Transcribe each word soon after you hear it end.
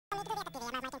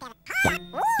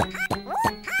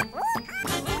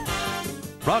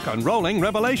rock and rolling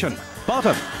revelation.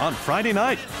 Bottom on Friday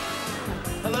night.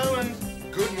 Hello and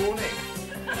good morning.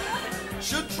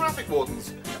 Should traffic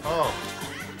wardens... Oh.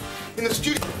 In the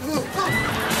studio...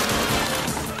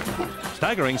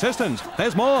 Staggering systems.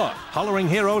 There's more. Hollering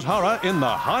heroes horror in the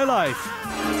high life.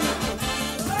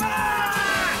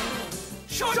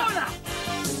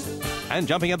 And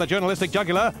jumping at the journalistic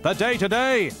jugular, the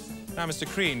day-to-day. Now, Mr.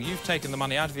 Crean, you've taken the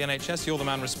money out of the NHS. You're the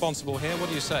man responsible here. What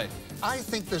do you say? I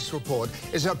think this report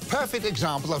is a perfect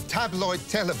example of tabloid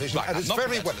television, Right, and it's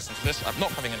very well. Listen to this. I'm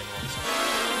not having any more.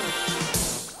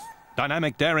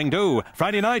 Dynamic Daring Do,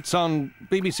 Friday nights on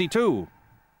BBC Two.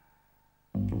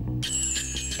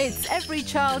 It's every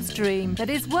child's dream that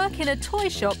his work in a toy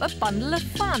shop a bundle of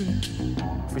fun.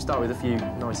 If we start with a few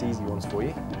nice easy ones for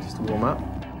you, just to warm up.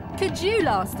 Could you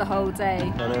last the whole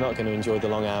day? No, they're not going to enjoy the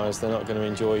long hours, they're not going to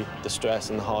enjoy the stress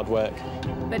and the hard work.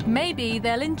 But maybe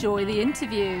they'll enjoy the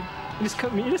interview. You just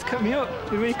cut me up.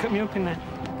 You really cut me up in there.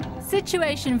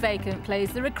 Situation Vacant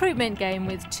plays the recruitment game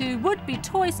with two would-be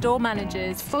toy store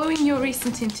managers. Following your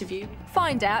recent interview,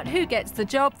 Find out who gets the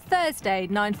job Thursday,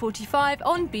 9:45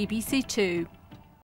 on BBC Two.